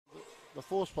The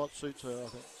 4 spot suits her, I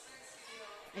think.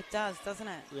 It does, doesn't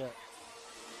it? Yeah.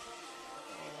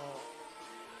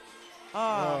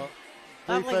 Oh,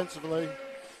 lovely. Defensively.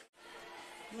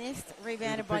 Missed,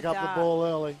 rebounded by Pick up Dart. the ball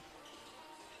early.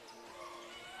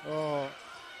 Oh.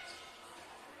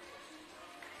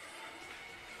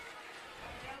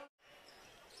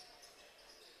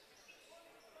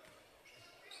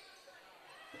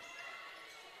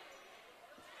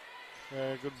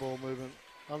 Yeah, good ball movement.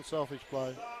 Unselfish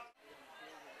play.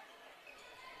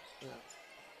 Yeah.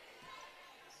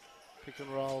 Pick and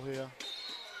roll here.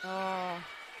 Oh.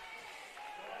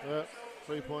 Yeah,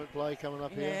 3-point play coming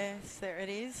up here. Yes, there it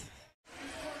is.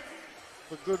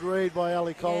 A good read by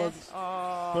Ali Collins. Yes.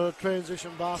 Oh. Put a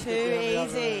transition basket Too down the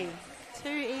other easy. end. Too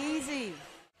easy.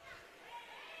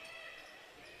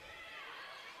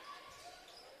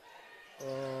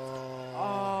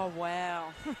 Oh,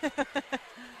 wow.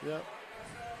 Yep.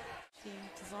 She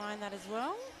designed that as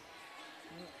well.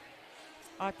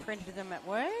 I printed them at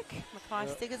work.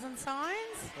 Mackay stickers and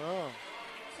signs. Oh.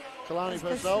 Kalani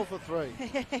Purcell for 3.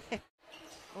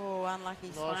 Oh, unlucky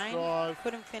Nice Swain. drive.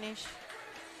 Couldn't finish.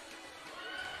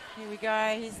 Here we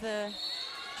go. Here's the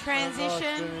transition.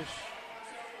 Nice finish.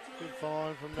 Good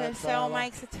find from that Purcell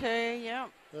makes a 2. Yep.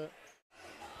 Yeah.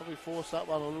 Probably forced that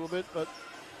one a little bit, but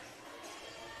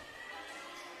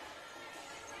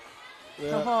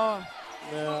yeah. Oh,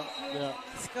 Yeah.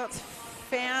 Scott's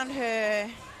found her.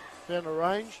 Found the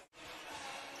range.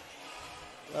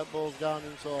 That ball's going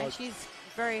inside. And she's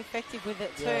very effective with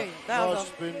it too. Yeah. Nice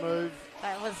spin move.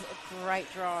 That was a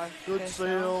great drive. Good Purcell.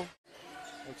 seal.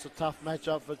 It's a tough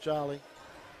matchup for Charlie.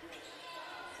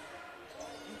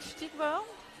 She did well.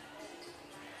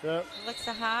 Yep.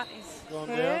 Alexa Hart is Gone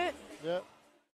hurt. down. Yep.